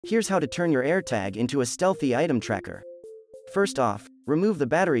Here's how to turn your AirTag into a stealthy item tracker. First off, remove the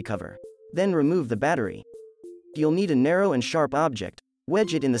battery cover. Then remove the battery. You'll need a narrow and sharp object,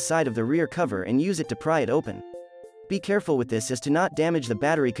 wedge it in the side of the rear cover and use it to pry it open. Be careful with this as to not damage the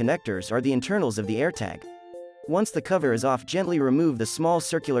battery connectors or the internals of the AirTag. Once the cover is off, gently remove the small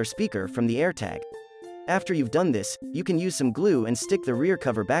circular speaker from the AirTag. After you've done this, you can use some glue and stick the rear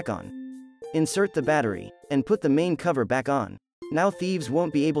cover back on. Insert the battery, and put the main cover back on. Now thieves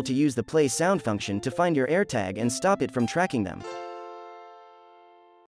won't be able to use the play sound function to find your AirTag and stop it from tracking them.